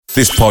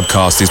This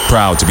podcast is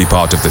proud to be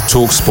part of the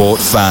TalkSport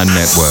Fan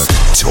Network.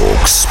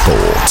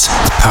 TalkSport.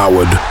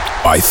 Powered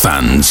by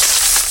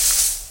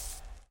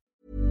fans.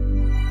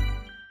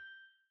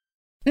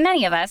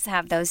 Many of us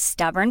have those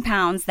stubborn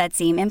pounds that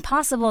seem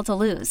impossible to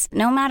lose,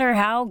 no matter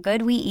how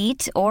good we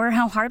eat or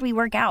how hard we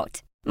work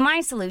out. My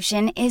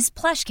solution is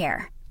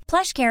PlushCare.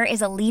 PlushCare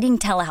is a leading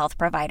telehealth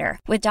provider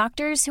with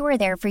doctors who are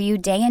there for you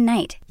day and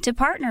night to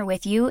partner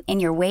with you in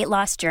your weight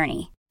loss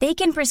journey. They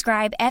can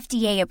prescribe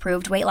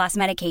FDA-approved weight loss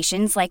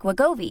medications like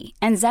Wegovy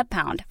and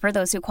Zepbound for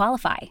those who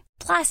qualify.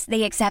 Plus,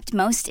 they accept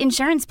most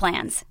insurance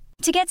plans.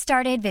 To get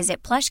started,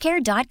 visit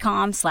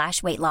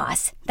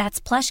plushcare.com/weightloss. That's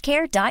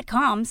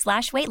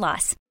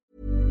plushcare.com/weightloss.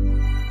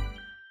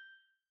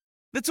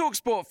 The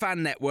TalkSport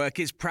Fan Network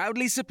is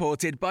proudly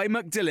supported by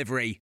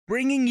McDelivery,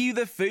 bringing you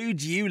the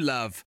food you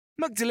love.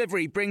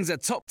 McDelivery brings a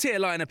top-tier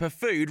lineup of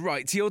food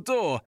right to your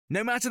door.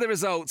 No matter the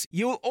result,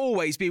 you'll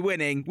always be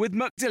winning with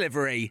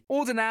McDelivery.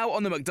 Order now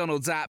on the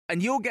McDonald's app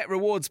and you'll get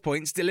rewards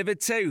points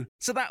delivered too.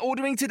 So that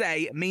ordering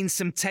today means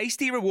some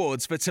tasty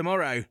rewards for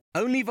tomorrow.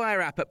 Only via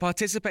app at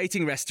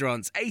participating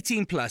restaurants.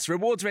 18 plus.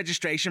 Rewards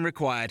registration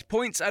required.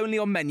 Points only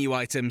on menu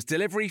items.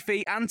 Delivery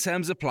fee and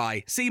terms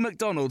apply. See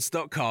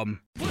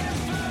mcdonalds.com.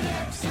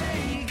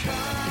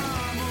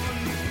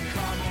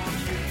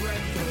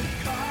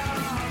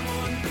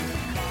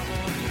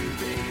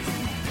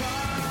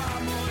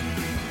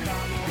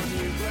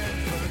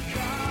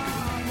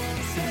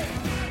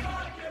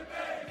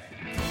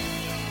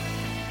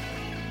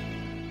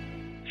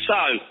 So,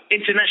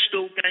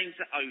 international games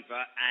are over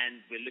and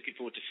we're looking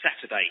forward to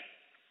Saturday.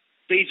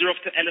 Bees are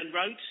off to Ellen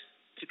Road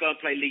to go and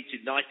play Leeds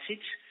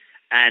United.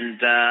 And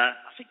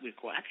I think we're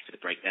quite happy for the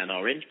breakdown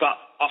our end. But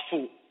I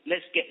thought,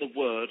 let's get the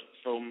word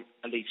from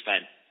a Leeds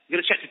fan. We're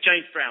going to chat to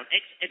James Brown,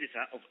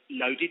 ex-editor of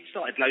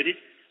started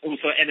Loaded,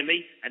 also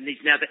Enemy, and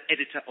he's now the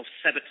editor of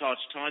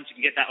Sabotage Times. You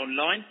can get that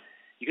online.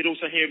 You can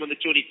also hear him on the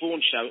Johnny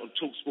Vaughan Show on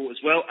TalkSport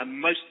as well. And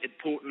most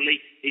importantly,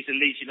 he's a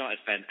Leeds United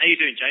fan. How are you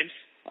doing, James?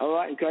 All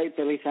right, great,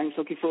 Billy. Thanks.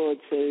 Looking forward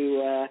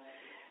to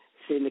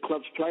seeing the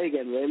clubs play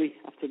again, really,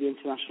 after the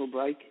international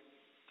break.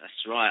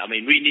 That's right. I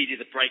mean, we needed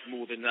a break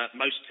more than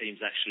most teams,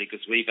 actually,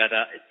 because we've had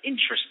an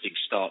interesting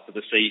start to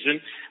the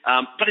season.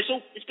 But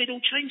it's been all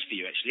changed for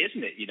you, actually,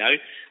 hasn't it?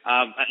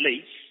 At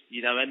Leeds,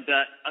 and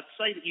I'd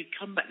say that you've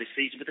come back this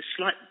season with a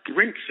slight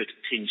Brentford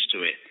tinge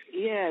to it.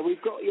 Yeah,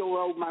 we've got your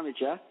old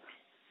manager.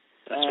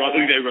 That's right,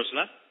 Uwe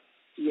Rosler.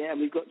 Yeah,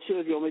 we've got two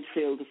of your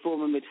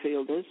former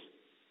midfielders.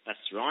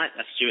 That's right.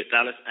 That's Stuart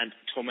Dallas and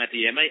Tom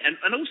Adeyemi.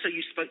 And also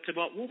you spoke to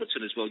Mark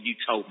Warburton as well, you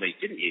told me,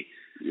 didn't you?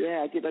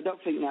 Yeah, I did. I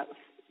don't think that's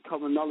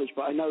common knowledge,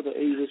 but I know that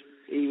he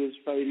was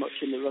very much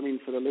in the running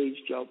for the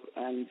Leeds job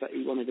and that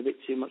he wanted a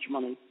bit too much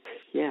money.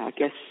 Yeah, I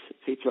guess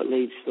people at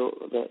Leeds thought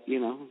that,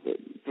 that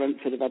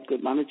Brentford have had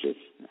good managers.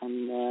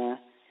 And,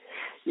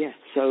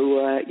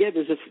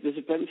 there's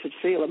a Brentford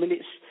feel. I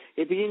mean,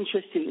 it'd be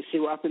interesting to see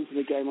what happens in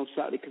the game on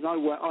Saturday, because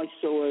I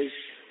saw us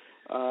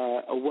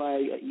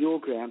away at your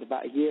ground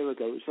about a year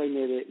ago. It was very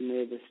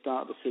near the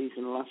start of the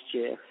season last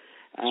year,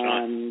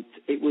 and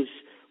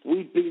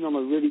we'd been on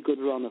a really good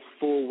run of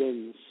 4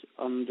 wins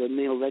under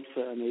Neil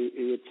Redfern,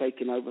 who had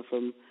taken over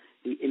from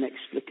the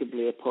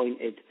inexplicably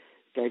appointed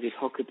David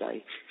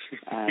Hockaday.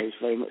 He was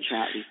very much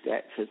out of his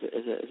depth as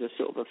a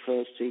sort of a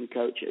first-team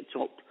coach at a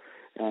top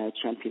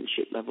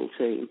championship-level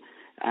team.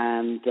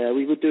 And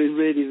we were doing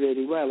really,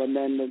 really well. And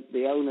then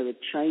the owner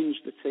had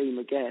changed the team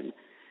again,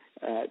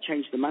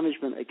 changed the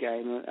management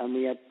again, and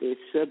we had this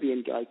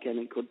Serbian guy came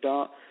in called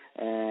Darko,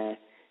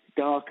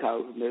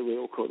 we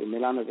all called him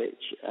Milanovic,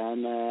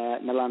 and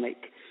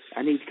Milanic,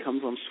 and he'd come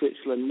from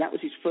Switzerland. And that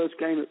was his first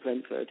game at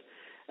Brentford,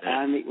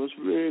 and it was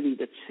really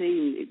the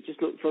team. It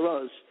just looked for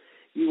us.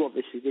 You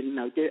obviously didn't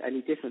know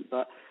any different,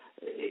 but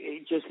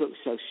it just looked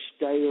so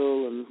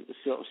stale and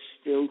sort of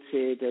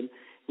stilted, and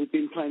we'd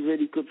been playing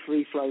really good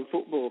free-flowing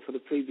football for the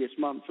previous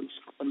month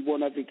and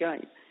won every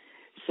game.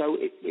 So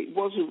it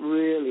wasn't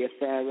really a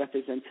fair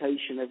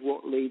representation of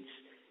what Leeds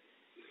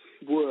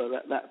were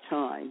at that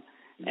time.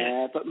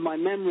 Yeah. But my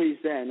memories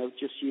then of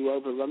just you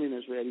overrunning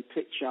us, really.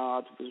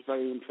 Pritchard was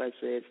very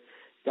impressive.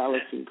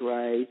 Dallas and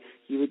Gray.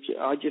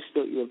 I just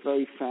thought you were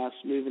very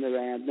fast, moving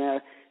around.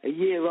 Now, a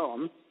year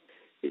on,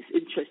 it's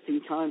interesting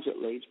times at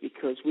Leeds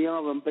because we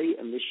are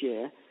unbeaten this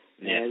year.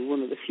 Yeah.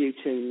 One of the few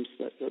teams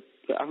that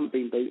haven't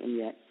been beaten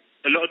yet.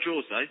 A lot of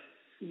draws, though.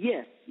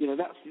 Yeah,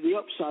 that's the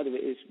upside of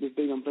it is we've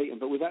been unbeaten,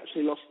 but we've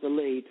actually lost the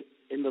lead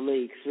in the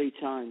league 3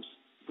 times,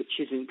 which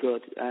isn't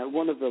good.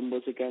 One of them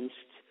was against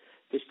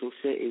Bristol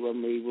City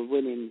when we were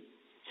winning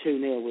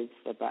 2-0 with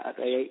about at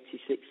the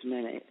 86th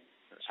minute,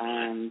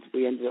 and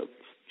we ended up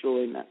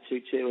drawing that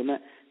 2-2, and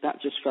that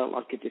just felt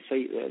like a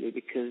defeat, really,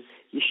 because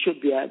you should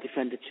be able to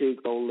defend a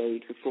 2-goal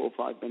lead with 4 or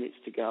 5 minutes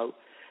to go,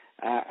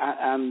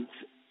 and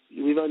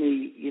we've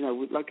only,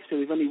 like I said,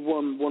 we've only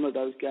won one of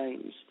those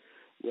games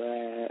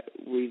where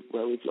we've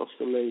lost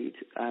the lead,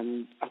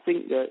 and I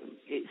think that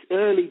it's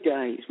early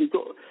days.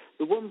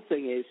 The one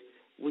thing is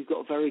we've got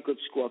a very good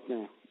squad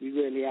now. We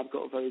really have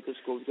got a very good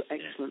squad. We've got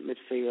excellent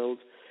midfield.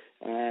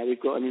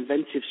 We've got an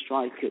inventive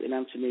striker in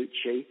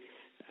Antonucci,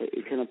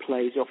 kind of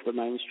plays off the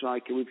main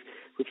striker. With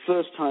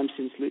first time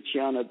since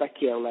Luciano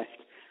Becchio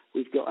left,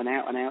 we've got an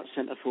out-and-out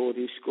centre forward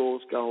who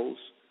scores goals,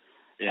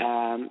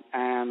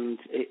 and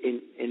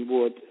in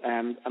Wood,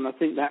 and I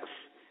think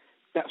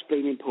that's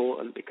been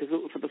important because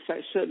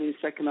certainly in the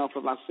second half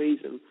of last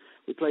season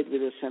we played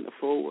with a centre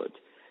forward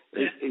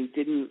who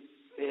didn't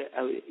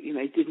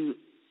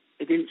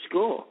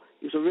score.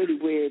 It was a really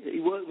weird. He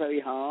worked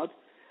very hard.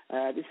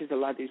 This is a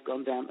lad who's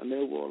gone down to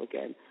Millwall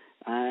again,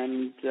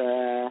 and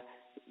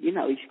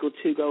he scored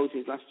 2 goals in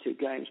his last 2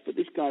 games. But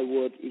this guy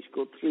Wood, he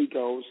scored 3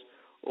 goals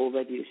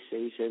already this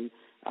season.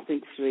 I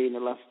think 3 in the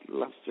last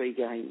 3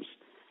 games,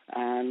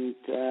 and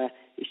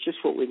it's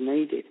just what we've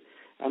needed.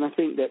 And I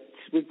think that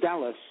with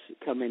Dallas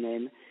coming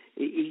in,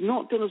 he's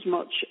not done as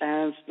much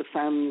as the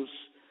fans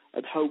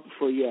had hoped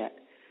for yet.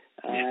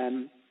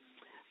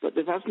 But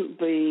there hasn't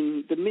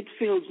been, the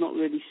midfield's not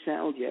really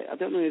settled yet. I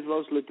don't know if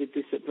Rosler did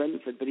this at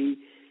Brentford, but he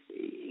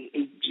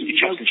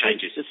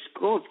changes the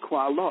squad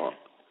quite a lot.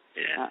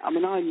 Yeah.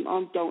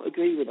 I don't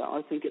agree with that.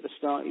 I think at the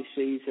start of the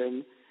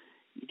season,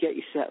 you get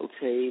your settled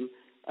team,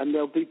 and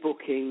there'll be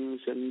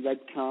bookings and red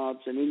cards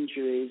and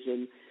injuries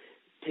and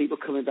people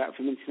coming back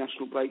from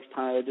international breaks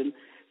tired, and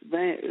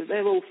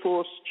they're all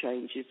forced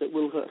changes that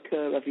will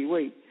occur every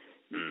week.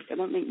 I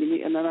don't think you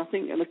need, and then I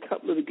think in a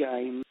couple of the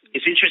games.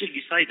 It's interesting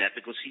you say that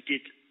because he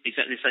did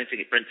exactly the same thing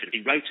at Brentford.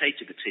 He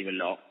rotated the team a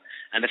lot,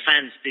 and the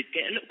fans did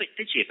get a little bit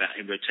didgy about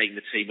him rotating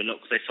the team a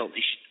lot because they felt he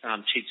should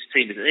choose the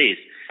team as it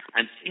is.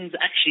 And things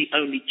actually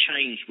only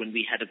changed when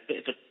we had a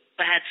bit of a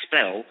bad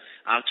spell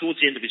towards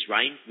the end of his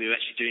reign. We were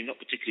actually doing not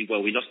particularly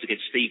well. We lost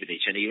against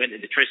Stevenage, and he went in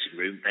the dressing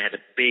room. They had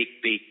a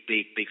big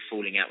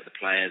falling out with the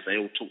players.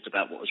 They all talked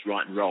about what was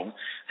right and wrong,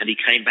 and he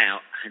came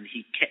out and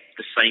he kept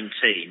the same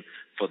team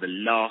for the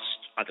last,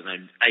 8,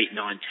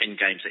 9, 10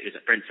 games that he was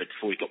at Brentford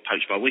before he got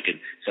poached by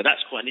Wigan. So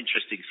that's quite an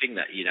interesting thing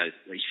that,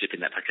 he's flipping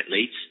that back at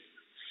Leeds.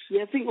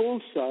 Yeah, I think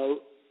also,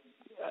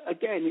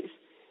 again,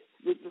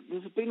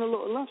 there's been a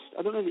lot of lust.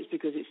 I don't know if it's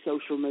because it's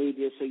social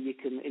media so you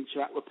can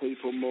interact with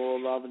people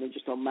more rather than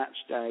just on match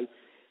day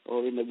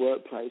or in the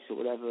workplace or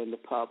whatever in the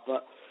pub,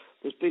 but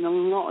there's been a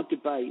lot of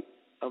debate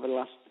over the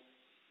last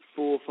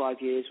 4 or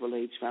 5 years with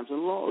Leeds fans, a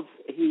lot of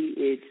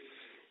heated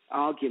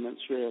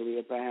arguments really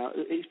about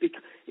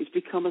it's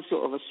become a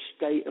sort of a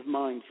state of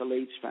mind for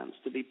Leeds fans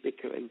to be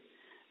bickering,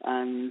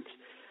 and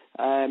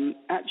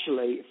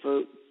actually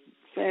for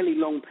fairly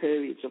long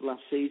periods of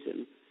last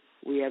season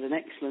we had an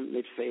excellent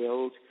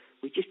midfield.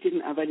 We just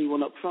didn't have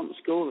anyone up front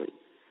scoring,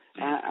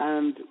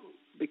 and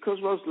because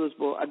Rosler's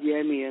brought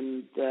Adeyemi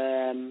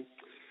and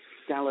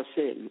Dallas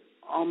in,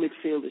 our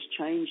midfield has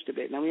changed a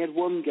bit. Now we had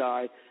one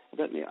guy. I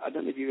don't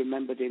know if you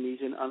remembered him. He's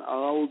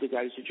our older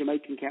guy. He's a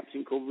Jamaican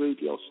captain called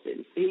Rudy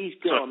Austin. He's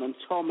gone, and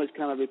Tom has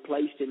kind of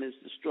replaced him as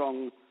the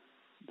strong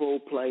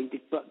ball-playing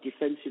but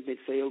defensive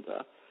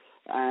midfielder.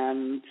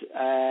 And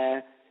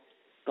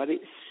but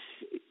it's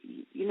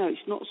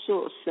not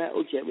sort of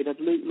settled yet. We had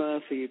Luke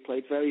Murphy, who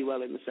played very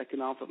well in the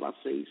second half of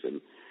last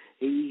season.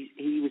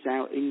 He was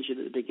out injured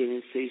at the beginning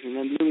of the season.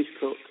 And Lewis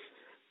Cook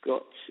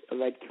got a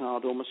red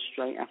card almost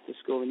straight after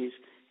scoring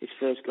his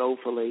first goal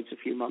for Leeds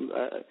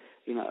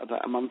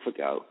about a month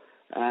ago,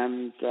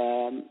 and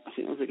I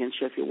think it was against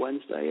Sheffield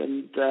Wednesday,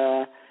 and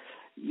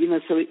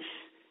so it's.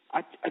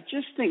 I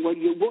just think what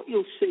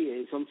you'll see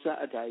is on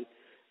Saturday,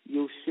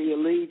 you'll see a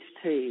Leeds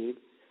team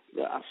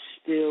that are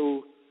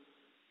still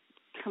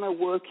kind of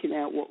working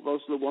out what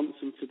Rosler wants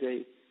them to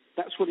do.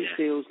 That's what it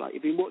feels like.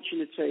 You've been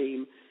watching a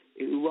team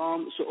who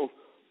aren't sort of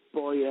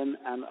buoyant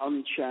and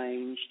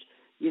unchanged.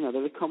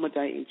 They're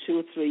accommodating 2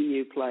 or 3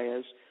 new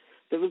players.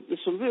 There's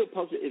some real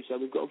positives though.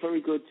 We've got a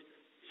very good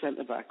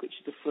centre-back, which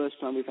is the first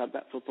time we've had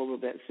that for probably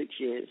about 6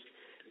 years,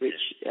 which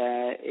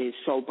is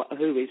Sol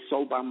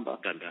Bamba.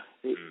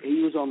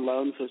 He was on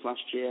loan for us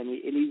last year, and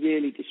he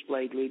really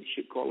displayed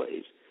leadership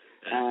qualities,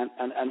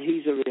 and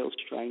he's a real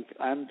strength.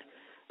 And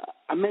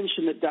I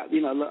mentioned that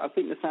I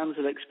think the fans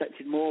had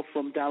expected more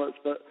from Dallas,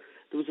 but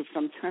there was a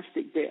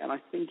fantastic bit, and I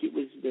think it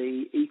was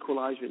the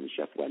equaliser in the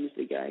Sheffield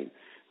Wednesday game,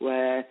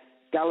 where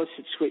Dallas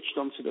had switched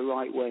onto the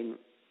right wing,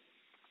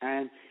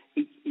 and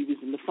he was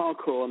in the far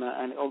corner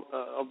and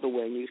of the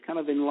wing. He was kind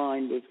of in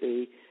line with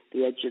the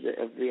edge of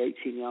the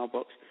 18-yard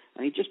box,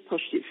 and he just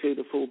pushed it through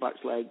the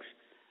fullback's legs,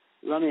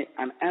 run it,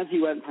 and as he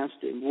went past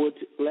him, Wood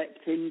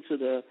leapt into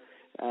the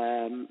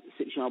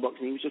 6-yard box,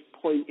 and he was just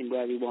pointing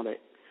where he wanted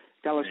it.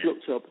 Dallas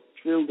looked up,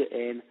 drilled it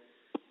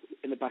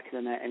in the back of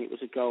the net, and it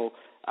was a goal.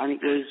 And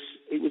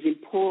it was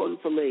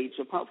important for Leeds.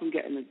 So apart from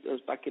getting us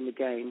back in the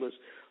game, was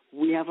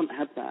we haven't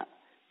had that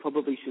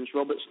probably since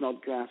Robert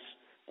Snodgrass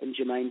and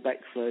Jermaine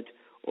Beckford,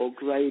 or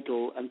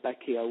Gradle and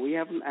Becchio. We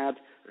haven't had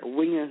a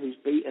winger who's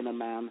beaten a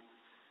man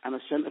and a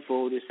centre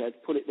forward who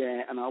said, put it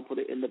there and I'll put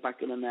it in the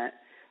back of the net.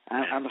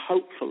 And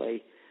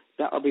hopefully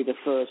that'll be the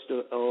first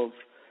of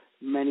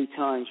many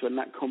times when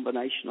that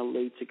combination will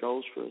lead to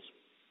goals for us.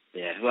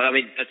 Yeah, well,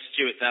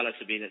 Stuart Dallas,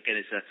 again,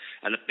 it's a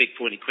big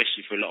point in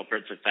question for a lot of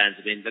Brentford fans.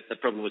 The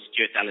problem was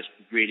Stuart Dallas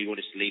really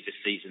wanted to leave this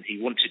season.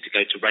 He wanted to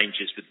go to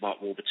Rangers with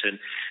Mark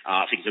Warburton.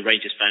 I think he's a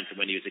Rangers fan from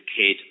when he was a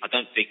kid. I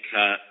don't think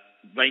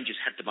Rangers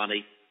had the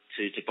money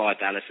to buy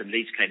Dallas, and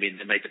Leeds came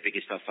in and made the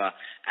biggest offer,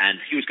 and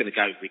he was going to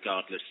go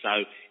regardless.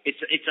 So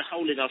it's a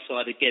hole in our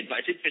side again.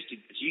 But it's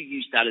interesting because you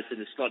use Dallas in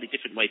a slightly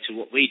different way to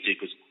what we do,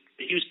 because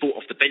he was brought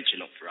off the bench a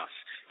lot for us.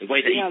 The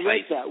way that he plays. I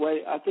read that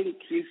way. I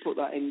think you put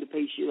that in the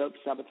piece you wrote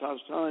for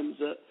Sabotage Times,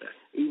 that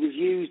he was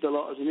used a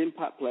lot as an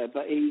impact player.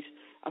 But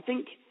I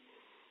think,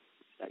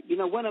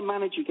 when a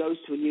manager goes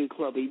to a new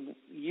club, he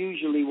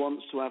usually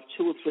wants to have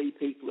 2 or 3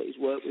 people that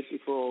he's worked with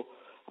before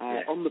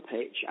on the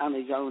pitch, and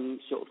his own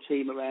sort of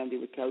team around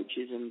him with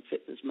coaches and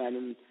fitness men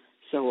and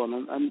so on.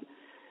 And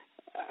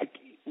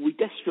we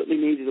desperately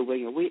needed a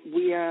winger.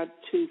 We had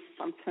 2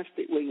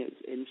 fantastic wingers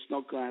in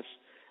Snodgrass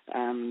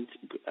and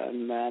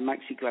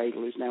Maxi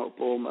Gradle, who's now at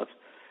Bournemouth,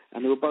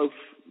 and they were both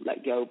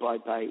let go by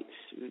Bates,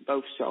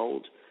 both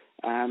sold.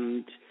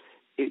 And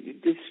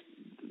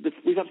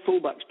we've had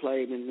fullbacks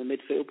playing in the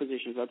midfield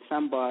positions. We've had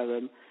Sam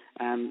Byram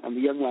and the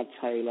young lad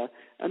Taylor,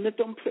 and they've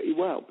done pretty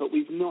well. But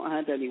we've not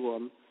had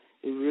anyone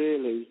who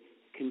really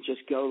can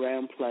just go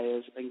around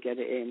players and get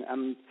it in.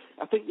 And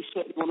I think we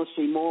certainly want to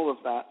see more of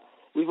that.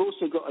 We've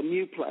also got a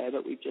new player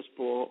that we've just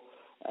bought,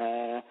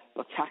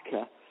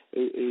 Otaka,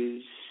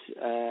 who's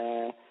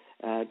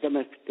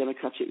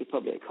Democratic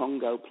Republic of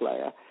Congo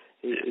player,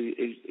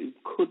 who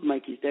could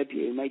make his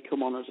debut. He may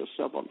come on as a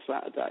sub on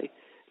Saturday.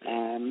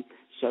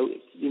 So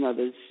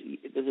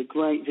there's a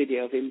great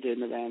video of him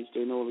doing the rounds,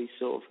 doing all these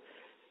sort of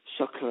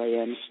Soccer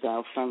AM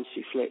style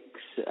fancy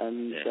flicks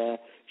and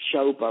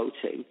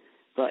showboating.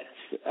 But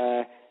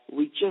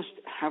we just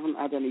haven't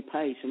had any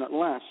pace. And at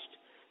last,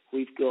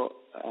 we've got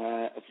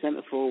a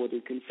centre forward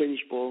who can finish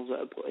balls that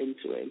are put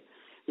into him.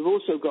 We've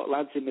also got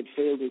lads in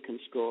midfield who can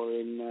score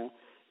in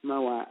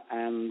Moat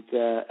and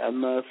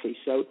Murphy.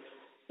 So,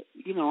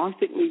 I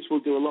think Leeds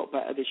will do a lot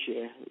better this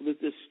year.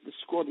 The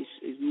squad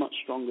is much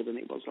stronger than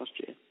it was last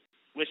year.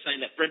 We're saying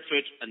that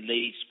Brentford and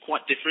Leeds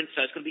quite different,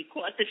 so it's going to be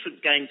quite a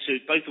different game to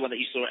both the one that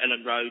you saw at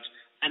Ellen Road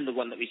and the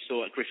one that we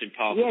saw at Griffin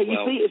Park as well. Yeah,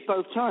 you beat us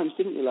both times,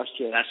 didn't you, last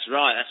year? That's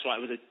right.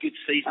 It was a good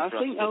season for us.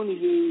 I think only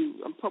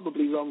you, I'm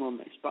probably wrong on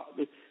this, but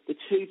the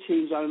 2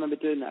 teams I remember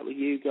doing that were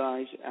you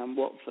guys and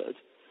Watford.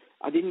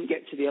 I didn't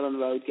get to the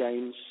Ellen Road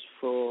games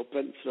for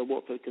Brentford or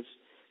Watford because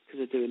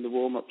of doing the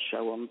warm-up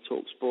show on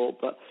TalkSport,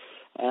 but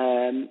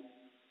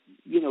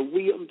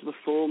we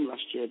underperformed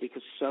last year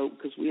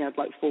because we had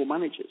like 4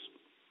 managers.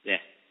 Yeah.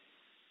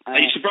 Are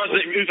you surprised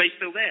that Uwe's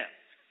still there?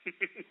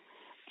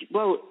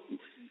 Well,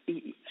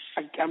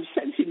 I'm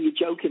sensing you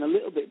joking a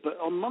little bit, but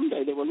on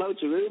Monday there were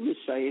loads of rumours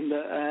saying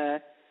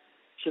that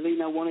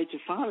Cellino wanted to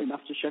fire him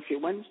after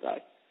Sheffield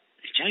Wednesday.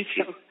 He's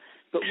joking.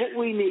 But what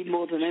we need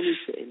more than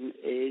anything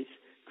is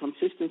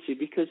consistency,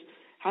 because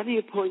had he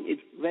appointed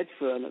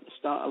Redfern at the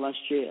start of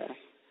last year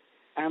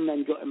and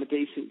then got him a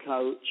decent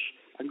coach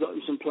and got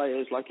him some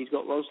players like he's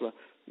got Rosler,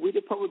 we'd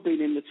have probably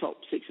been in the top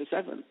 6 or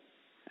 7.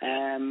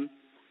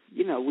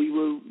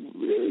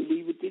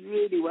 We did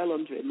really well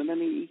under him, and then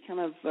he kind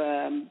of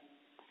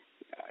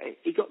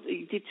he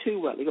did too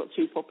well. He got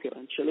too popular,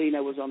 and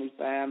Cellino was on his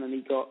ban, and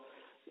he got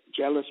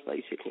jealous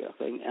basically, I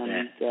think,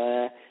 and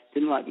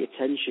didn't like the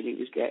attention he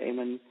was getting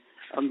and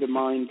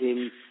undermined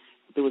him.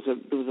 There was a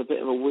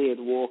bit of a weird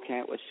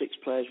walkout where 6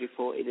 players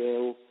reported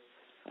ill,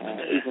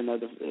 even though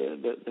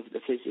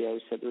the physio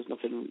said there was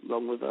nothing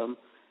wrong with them,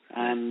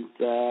 and.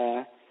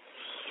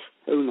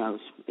 Who knows?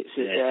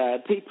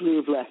 People who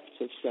have left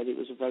have said it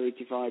was a very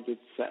divided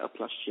setup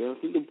last year. I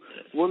think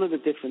one of the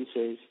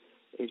differences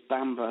is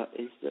Bamba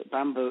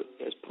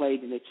has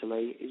played in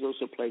Italy. He's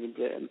also played in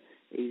Britain.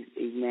 He's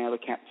now the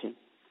captain.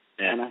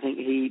 Yeah. And I think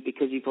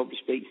because he probably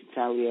speaks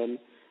Italian,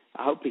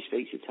 I hope he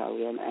speaks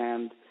Italian,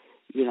 and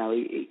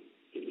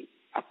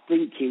I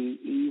think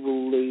he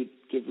will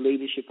give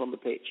leadership on the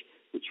pitch,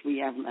 which we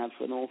haven't had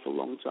for an awful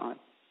long time.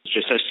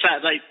 So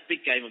Saturday,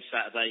 big game on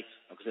Saturday.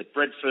 Like I said,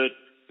 Brentford.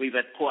 We've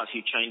had quite a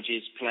few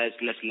changes. Players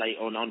left late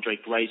on. Andre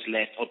Gray's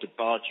left.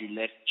 Odebarju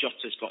left.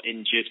 Jota's got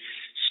injured.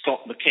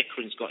 Scott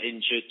McEachran's got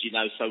injured,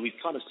 so we've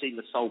kind of seen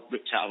the soul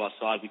ripped out of our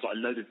side. We've got a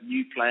load of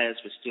new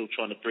players we're still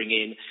trying to bring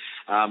in.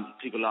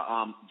 People like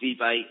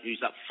Vibe,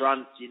 who's up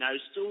front,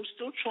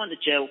 still trying to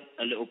gel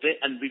a little bit.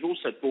 And we've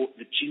also bought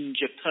the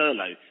Ginger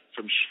Perlo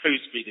from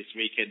Shrewsbury this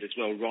weekend as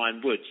well,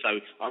 Ryan Wood.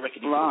 So I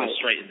reckon he's going to go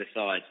straight in the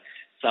side.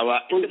 So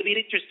it's going to be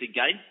an interesting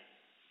game.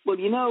 Well,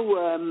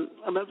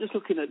 I'm just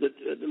looking at the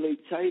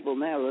league table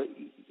now.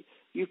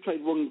 You've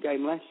played 1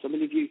 game less. I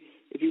mean,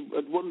 if you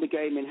had won the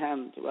game in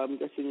hand, I'm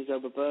guessing it's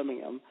over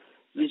Birmingham.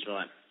 That's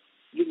right.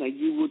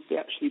 You would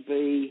actually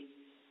be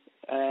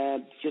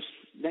just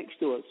next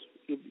to us.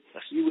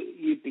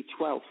 You'd be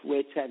 12th.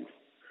 We're 10th.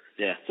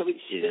 Yeah. So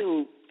it's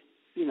still,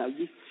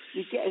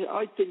 you get.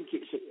 I think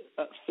it's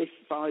at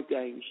 5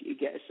 games you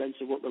get a sense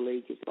of what the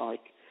league is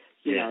like.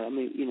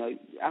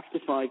 After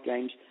 5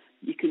 games.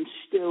 You can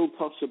still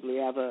possibly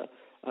have an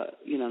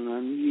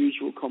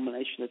unusual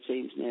combination of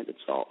teams near the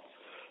top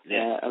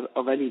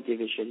of any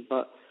division.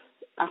 But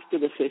after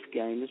the 5th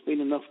game, there's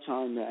been enough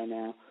time there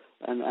now,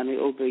 and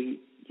it'll be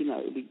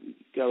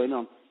going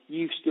on.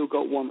 You've still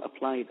got 1 to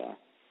play there,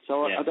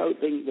 so I don't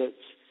think that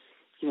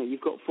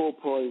you've got 4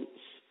 points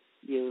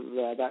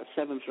you're that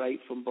 7th or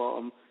 8th from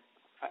bottom.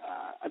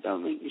 I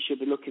don't think you should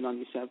be looking on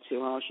yourself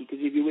too harshly,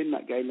 because if you win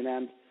that game in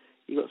hand,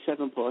 you've got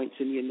 7 points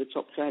and you're in the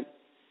top 10,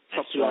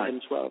 top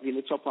 11, 12. You're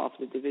in the top half of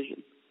the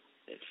division.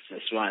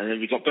 That's right. And then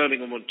we've got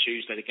Birmingham on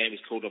Tuesday. The game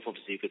is called off,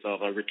 obviously, because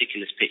of a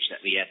ridiculous pitch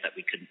that we had that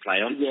we couldn't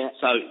play on. Yeah.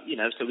 So,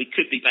 so we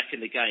could be back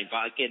in the game.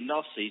 But again,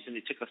 last season,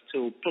 it took us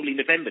till probably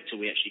November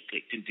till we actually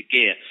clicked into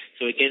gear.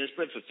 So again, as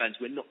Brentford fans,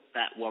 we're not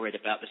that worried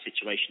about the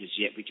situation as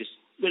yet.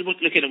 We're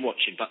looking and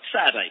watching. But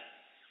Saturday,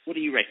 what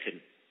do you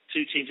reckon?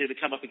 2 teams are going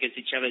to come up against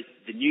each other.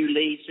 The new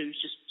Leeds, who's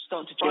just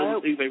starting to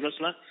join Uwe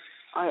Rosler.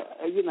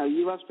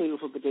 You ask people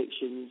for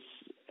predictions.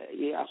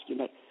 You ask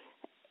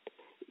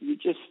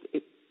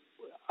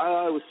I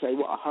always say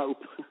what I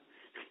hope.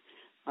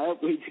 I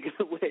hope Leeds are going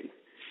to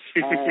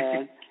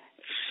win.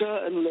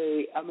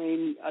 Certainly,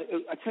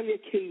 I tell you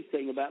a key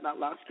thing about that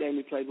last game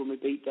we played when we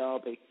beat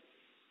Derby.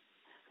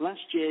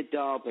 Last year,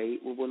 Derby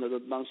were one of the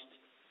most...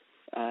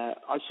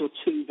 I saw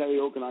 2 very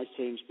organised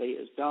teams beat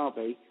us.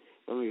 Derby,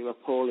 when we were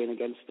appalling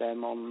against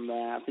them on,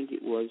 I think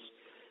it was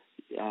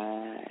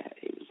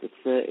the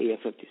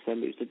 30th of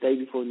December. It was the day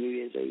before New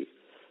Year's Eve.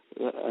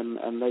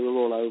 And they were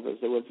all over us.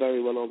 They were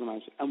very well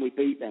organised. And we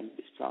beat them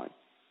this time.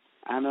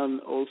 And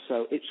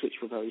also,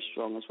 Ipswich were very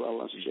strong as well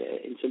last year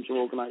in terms of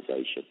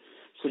organisation.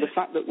 So the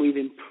fact that we've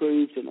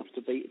improved enough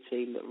to beat a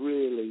team that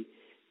really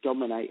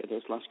dominated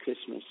us last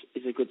Christmas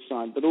is a good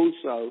sign. But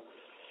also,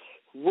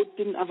 Wood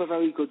didn't have a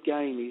very good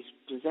game. His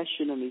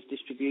possession and his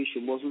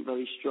distribution wasn't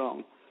very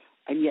strong.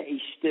 And yet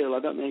he's still, I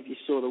don't know if you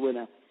saw the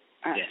winner,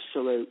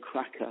 absolute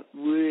cracker.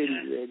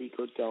 Really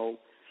good goal.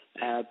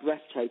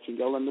 Breathtaking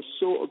goal. And the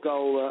sort of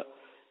goal that,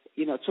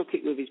 took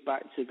it with his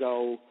back to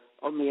goal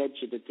on the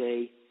edge of the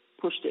D,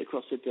 pushed it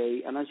across the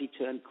D, and as he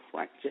turned,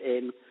 cracked it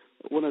in.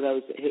 One of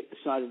those that hit the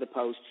side of the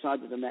post,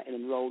 side of the net,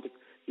 and rolled,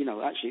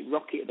 actually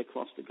rocketed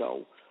across the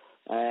goal.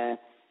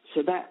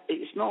 So that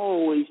it's not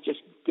always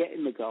just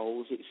getting the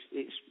goals;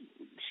 it's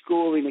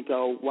scoring a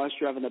goal whilst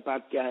you're having a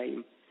bad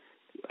game.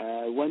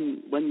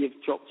 When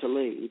you've dropped a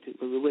lead,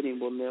 we're winning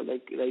 1-0.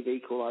 They've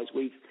equalised.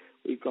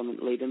 We've gone in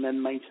the lead, and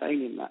then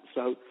maintaining that.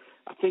 So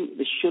I think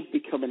they should be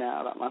coming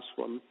out of that last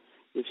one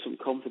with some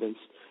confidence.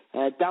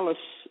 Dallas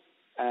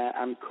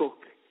and Cook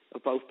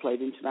have both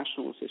played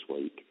internationals this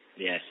week.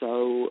 Yeah.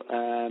 So,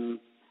 who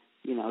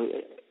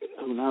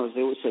knows?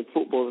 They always say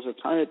footballers are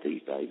tired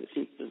these days. It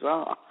seems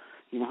bizarre,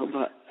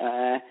 but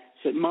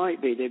so it might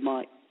be,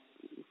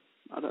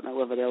 I don't know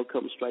whether they'll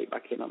come straight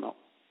back in or not.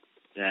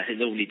 Yeah, it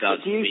normally does.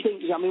 But do you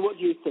think, what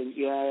do you think?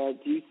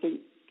 Do you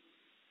think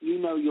you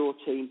know your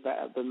team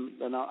better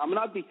than I?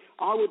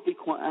 I would be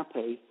quite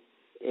happy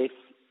if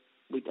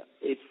we,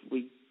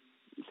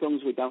 as long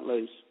as we don't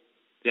lose.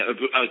 Yeah,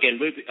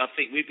 again, I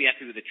think we'd be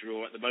happy with a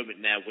draw at the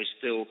moment. Now we're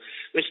still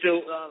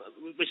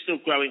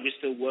growing, we're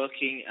still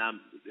working.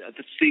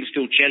 The team's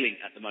still gelling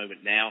at the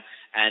moment now,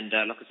 and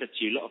like I said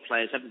to you, a lot of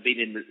players they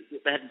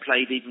haven't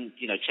played even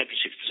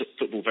championship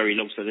football very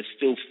long, so they're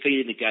still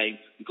feeling the game.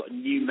 We've got a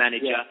new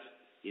manager.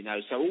 Yeah.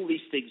 So all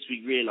these things we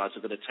realise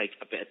are going to take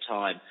a bit of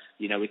time.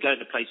 We're going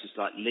to places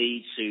like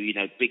Leeds, who,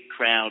 big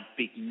crowd,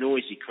 big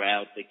noisy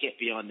crowd. They get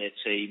behind their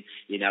team,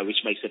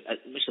 which makes a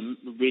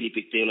really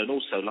big deal. And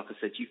also, like I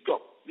said, you've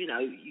got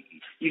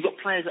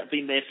players that have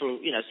been there for,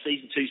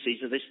 season, 2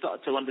 seasons. They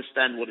started to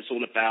understand what it's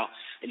all about.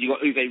 And you've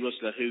got Uwe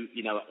Rosler, who,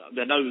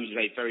 I know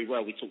Uwe very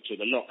well. We talked to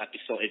him a lot at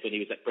Beesotted when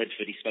he was at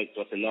Brentford. He spoke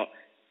to us a lot.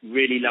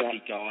 Really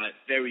lovely guy,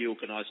 very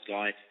organised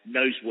guy,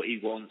 knows what he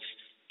wants.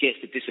 Gets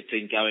the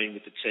discipline going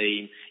with the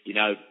team.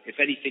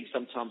 If anything,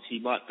 sometimes he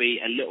might be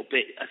a little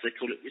bit, as they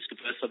call it, risk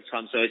averse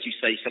sometimes. So as you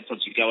say,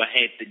 sometimes you go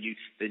ahead, then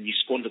you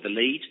squander the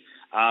lead.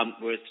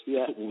 Whereas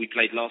the football we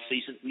played last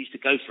season, we used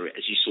to go for it,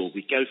 as you saw.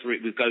 We'd go for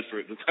it, we'd go for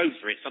it, we'd go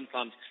for it.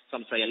 Sometimes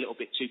some say a little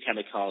bit too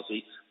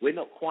kamikaze. We're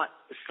not quite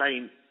the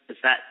same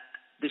as that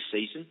this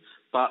season,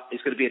 but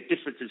it's going to be a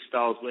difference in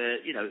styles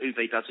where,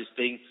 Uwe does his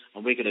thing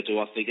and we're going to do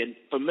our thing. And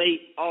for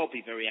me, I'll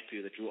be very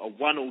happy with a draw, a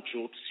 1-1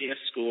 draw, to see us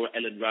score at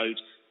Ellen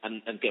Road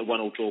and get a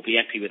 1-1 draw, be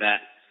happy with that.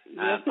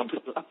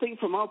 I think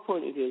from our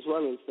point of view as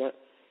well is that,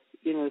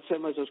 the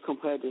same as I was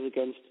compared us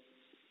against,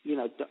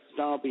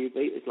 Derby who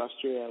beat us last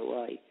year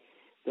away,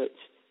 that,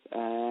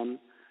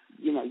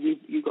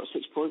 you got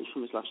 6 points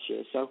from us last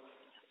year. So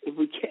if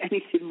we get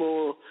anything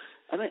more,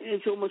 and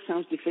it almost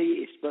sounds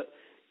defeatist, but,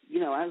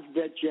 as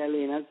they're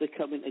gelling, as they're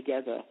coming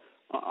together,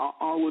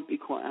 I would be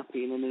quite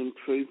happy in an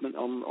improvement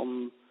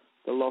on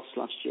the loss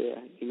last year.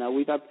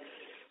 We've had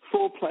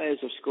 4 players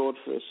have scored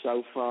for us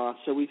so far.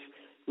 So we've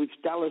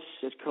Dallas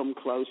has come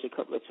close a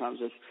couple of times.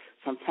 A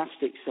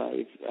fantastic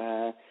save.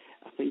 I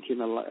think I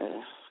can't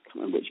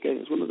remember which game.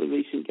 It was one of the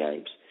recent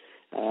games.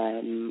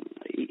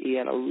 He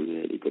had a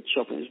really good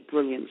shot and it was a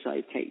brilliant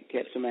save.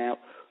 Gets him out.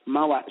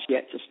 Moat's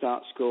yet to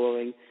start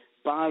scoring.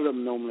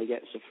 Byram normally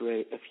gets a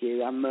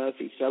few, and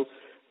Murphy. So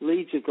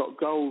Leeds have got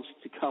goals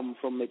to come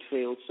from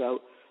midfield.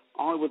 So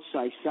I would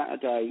say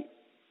Saturday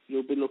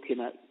you'll be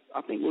looking at.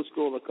 I think we'll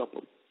score a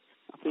couple.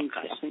 I think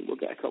we'll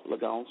get a couple of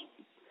goals.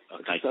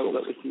 Okay, so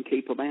that we can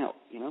keep them out,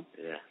 Yeah.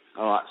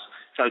 All right.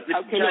 So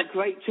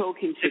great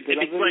talking to you.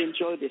 I really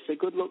enjoyed this. So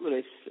good luck with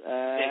this.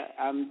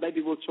 And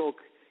maybe we'll talk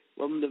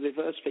when the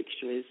reverse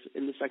fixture is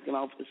in the second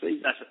half of the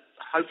season.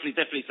 Hopefully,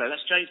 definitely so.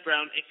 That's James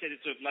Brown,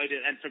 ex-editor of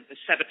Loaded, and from the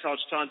Sabotage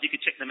Times. You can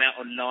check them out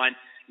online.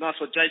 Nice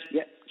one, James.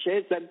 Yeah,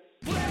 cheers then.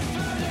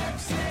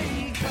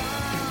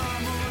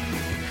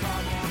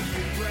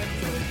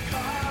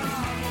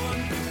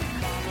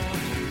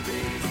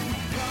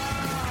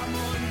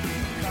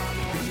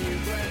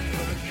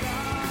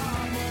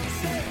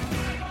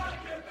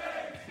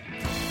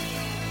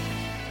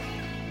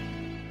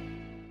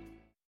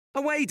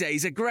 Away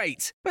days are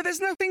great, but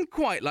there's nothing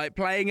quite like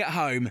playing at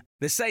home.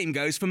 The same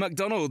goes for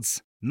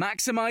McDonald's.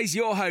 Maximise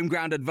your home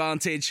ground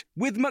advantage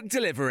with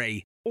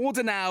McDelivery.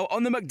 Order now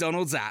on the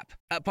McDonald's app.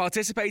 At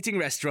participating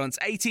restaurants,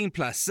 18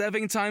 plus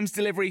serving times,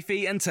 delivery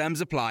fee and terms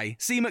apply.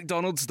 See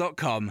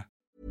mcdonalds.com.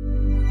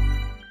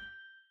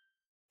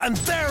 And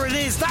there it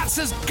is, that's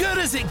as good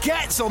as it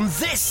gets on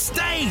this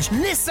stage.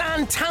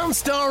 Nissan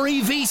Townstar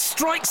EV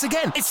strikes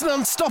again. It's an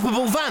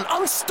unstoppable van,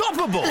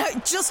 unstoppable.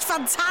 Look, just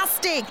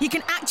fantastic. You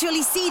can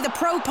actually see the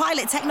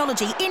ProPilot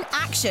technology in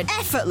action.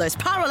 Effortless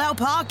parallel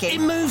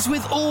parking. It moves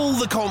with all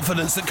the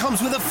confidence that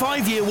comes with a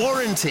 5-year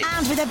warranty.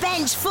 And with a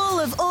bench full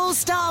of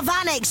all-star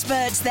van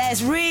experts,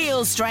 there's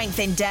real strength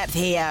in depth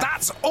here.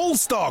 That's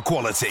all-star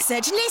quality.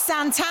 Search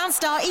Nissan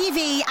Townstar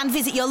EV and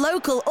visit your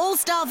local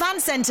all-star van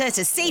centre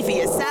to see for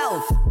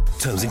yourself.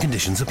 Terms and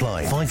conditions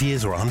apply. 5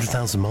 years or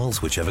 100,000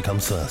 miles, whichever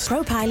comes first.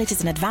 ProPilot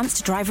is an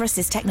advanced driver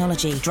assist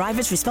technology.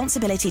 Driver's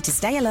responsibility to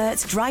stay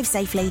alert, drive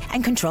safely,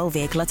 and control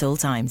vehicle at all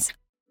times.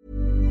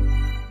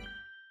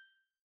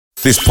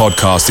 This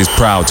podcast is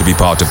proud to be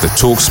part of the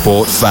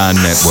TalkSport Fan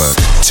Network.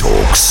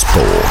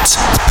 TalkSport.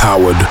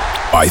 Powered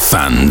by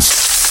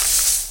fans.